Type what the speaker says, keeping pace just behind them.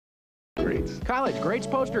treats. College Greats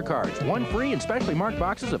poster cards. 1 free and specially marked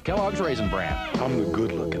boxes of Kellogg's Raisin Bran. I'm the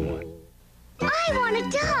good-looking one. I want a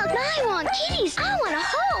dog. I want kitties. I want a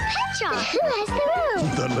whole pet shop. Who has the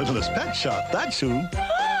room? The Littlest Pet Shop, that's who.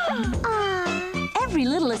 Every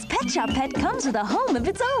Littlest Pet Shop pet comes with a home of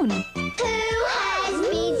its own. Who has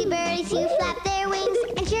beansy birdies who flap their wings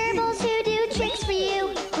and gerbils who do tricks for you?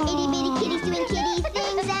 Itty bitty kitties doing kitty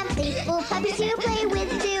things and playful puppies who play with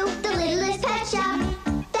too. The Littlest Pet Shop.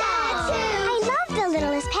 That's who. I love the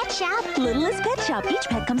Littlest Pet Shop. Littlest Pet Shop. Each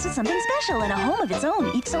pet comes with something special and a home of its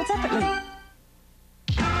own, each sold separately.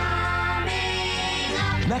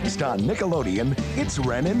 Next on Nickelodeon, it's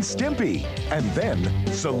Ren and Stimpy. And then,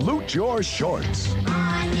 Salute Your Shorts.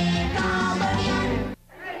 On Nickelodeon.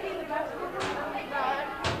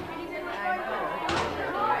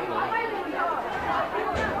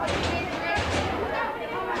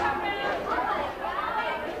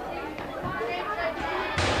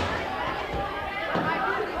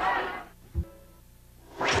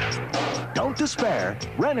 Don't despair.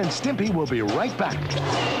 Ren and Stimpy will be right back.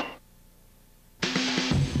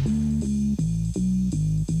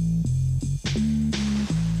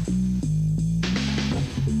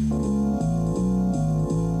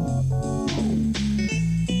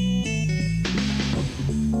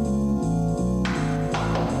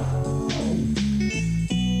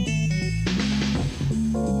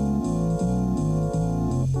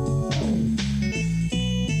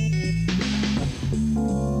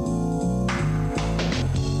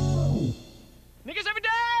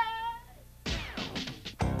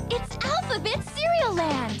 It's Alphabet Cereal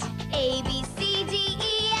Land! A, B, C, D,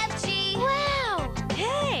 E, F, G. Wow!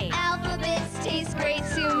 Hey! Alphabets taste great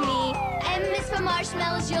to me. M is for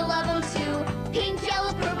marshmallows, you'll love them too. Pink,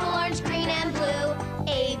 yellow, purple, orange, green, and blue.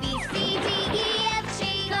 A, B, C, D, E, F,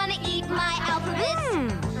 G. Gonna eat my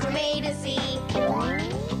alphabets from A to Z.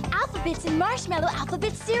 Alphabets and marshmallow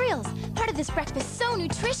alphabet cereals. Part of this breakfast so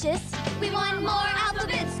nutritious. We want more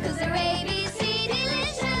alphabets, cause they're A, B, C,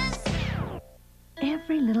 delicious.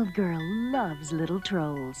 Every little girl loves little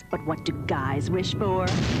trolls. But what do guys wish for?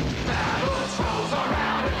 Battle trolls are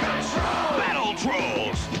out of control! Battle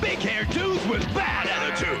trolls! Big-haired dudes with bad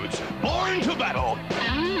attitudes! Born to battle!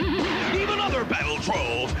 Even other battle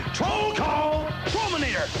trolls! Troll Call!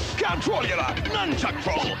 Trollminator! Controlula! Nunchuck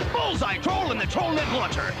Troll! Bullseye Troll and the Trollnet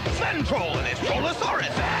Launcher! Sven Troll and his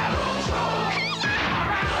Trollosaurus! Battle trolls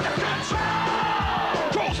are out of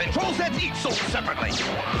control! Trolls and troll sets each sold separately!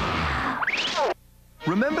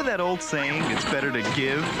 Remember that old saying, it's better to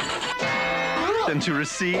give than to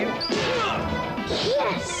receive?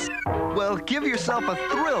 Yes. Well, give yourself a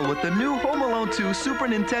thrill with the new Home Alone 2 Super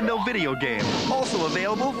Nintendo video game. Also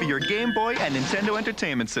available for your Game Boy and Nintendo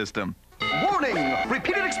Entertainment System. Warning!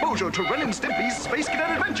 Repeated exposure to Ren and Stimpy's Space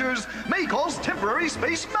Cadet Adventures may cause temporary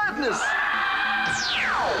space madness.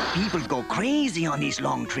 People go crazy on these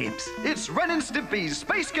long trips. It's Ren and Stimpy's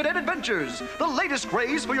Space Cadet Adventures, the latest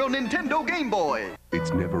craze for your Nintendo Game Boy.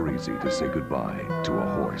 It's never easy to say goodbye to a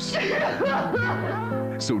horse.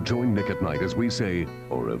 So join Nick at night as we say,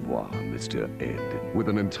 au revoir, Mr. Ed, with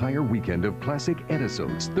an entire weekend of classic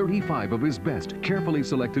Edisodes, 35 of his best, carefully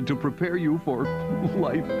selected to prepare you for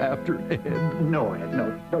life after Ed. No, Ed,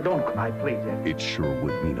 no, don't cry, please, Ed. It sure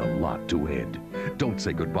would mean a lot to Ed. Don't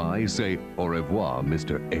say goodbye, say au revoir,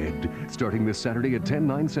 Mr. Ed, starting this Saturday at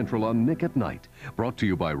 10/9 Central on Nick at Night. Brought to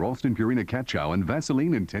you by Ralston Purina Cat Chow and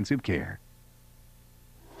Vaseline Intensive Care.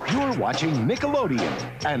 You're watching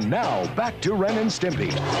Nickelodeon. And now, back to Ren and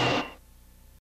Stimpy.